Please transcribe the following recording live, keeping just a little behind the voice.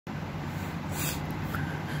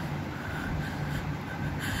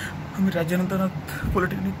আমি রাজেন্দ্রনাথ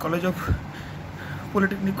পলিটেকনিক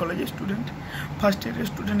কলেজের student, first ইয়ারের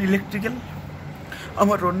স্টুডেন্ট, ইলেকট্রিক্যাল।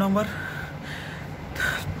 আমার রোল নাম্বার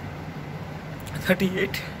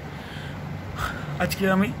 38। আজকে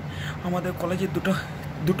আমি আমাদের কলেজে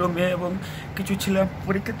দুটো মেয়ে এবং কিছু ছেলে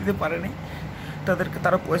পরীক্ষা দিতে পারেনি।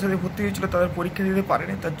 তারা পয়সা দিয়ে ভর্তি হয়েছিল, তাদের পরীক্ষা দিতে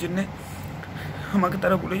পারেনি। তার জন্যে আমাকে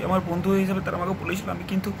তারা বলে, আমার বন্ধু হিসাবে তারা আমাকে বলেছিল, আমি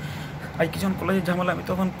কিন্তু আজকে যখন কলেজে ঝামেলা, আমি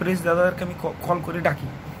তখন প্রেস দাদাকে আমি কল করে ডাকি।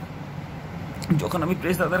 যখন আমি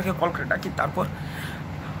প্রেস দাদাকে কল করে ডাকি, তারপর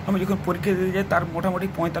আমি যখন পরীক্ষা দিতে যাই, তার মোটামুটি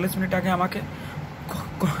 45 মিনিট আগে আমাকে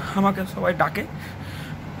সবাই ডাকে।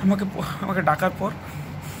 আমাকে ডাকার পর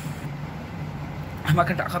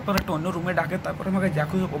একটা অন্য রুমে ডাকে। তারপর আমাকে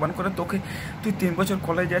যাকে অপমান করে, তুই 3 বছর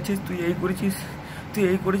কলেজে আছিস, তুই এই করেছিস,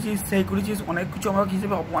 সেই করেছিস, অনেক কিছু আমাকে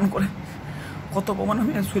হিসেবে অপমান করে। কত অপমান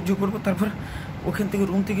আমি সহ্য করবো। তারপর ওখান থেকে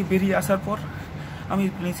রুম থেকে বেরিয়ে আসার পর আমি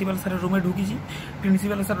প্রিন্সিপাল স্যারের রুমে ঢুকেছি।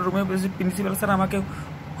 প্রিন্সিপাল স্যারের রুমে বসে প্রিন্সিপাল স্যার আমাকে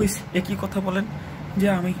ওই একই কথা বলেন যে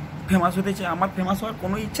আমি ফেমাস হতে চাই। আমার ফেমাস হওয়ার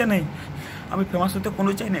কোনো ইচ্ছা নেই, আমি ফেমাস হতে কোনো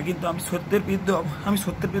চাই না, কিন্তু আমি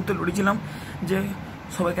সত্যের বিরুদ্ধে লড়েছিলাম, যে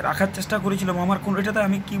সবাইকে রাখার চেষ্টা করেছিলাম। আমার কোনো এটাতে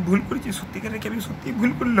আমি কি ভুল করেছি, সত্যিকারে কি আমি সত্যিই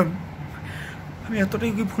ভুল করলাম? আমি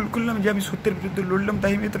এতটাই কি ভুল করলাম যে আমি সত্যের বিরুদ্ধে লড়লাম,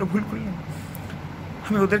 তাই আমি এতটা ভুল করলাম?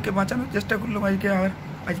 আমি ওদেরকে বাঁচানোর চেষ্টা করলাম।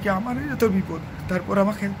 আজকে আমার এত বিপদ। তারপর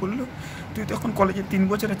আমাকে বললো, তুই তো এখন কলেজে 3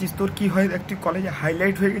 বছর আছিস, তোর কী হয় দেখ, তুই কলেজে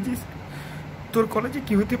হাইলাইট হয়ে গেছিস, তোর কলেজে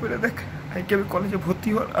কী হতে পারে দেখ। আজকে আমি কলেজে ভর্তি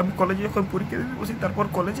আমি কলেজে যখন পরীক্ষা দিতে বসি, তারপর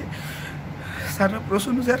কলেজে স্যাররা,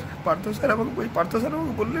 প্রসন্ন স্যার, পার্থ স্যার আমাকে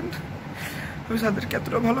বললেন, আমি স্যারদেরকে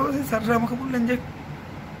এতটা ভালোবাসি। স্যাররা আমাকে বললেন যে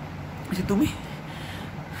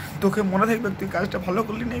তোকে মনে থাকবে, তুই কাজটা ভালো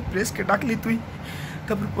করলি না, প্রেসকে ডাকলি তুই।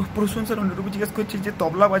 তারপর প্রসন্ন স্যার অন্য রুমে জিজ্ঞেস করছি যে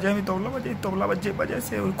তবলা বাজাই, আমি তবলা বাজাই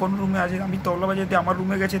সে ওই কোন রুমে আছে, আমি তবলা বাজাইতে আমার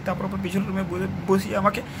রুমে গেছে। তারপর পিছন রুমে বসিয়ে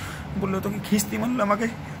আমাকে বললো, তোকে খিস্তি মারলো আমাকে।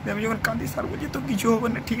 আমি যখন কাঁদি, স্যার বলছি তো কিছু হবে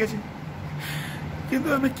না, ঠিক আছে। কিন্তু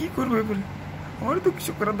আমি কী করবো এবারে? আমার তো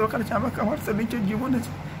কিছু করার দরকার আছে, আমার তো নিজের জীবন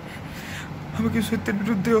আছে। আমি কি সত্যের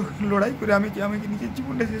বিরুদ্ধে লড়াই করে আমি কি নিজের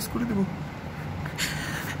জীবনটা শেষ করে দেবো?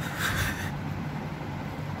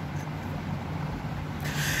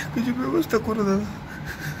 কিছু ব্যবস্থা করো দাদা।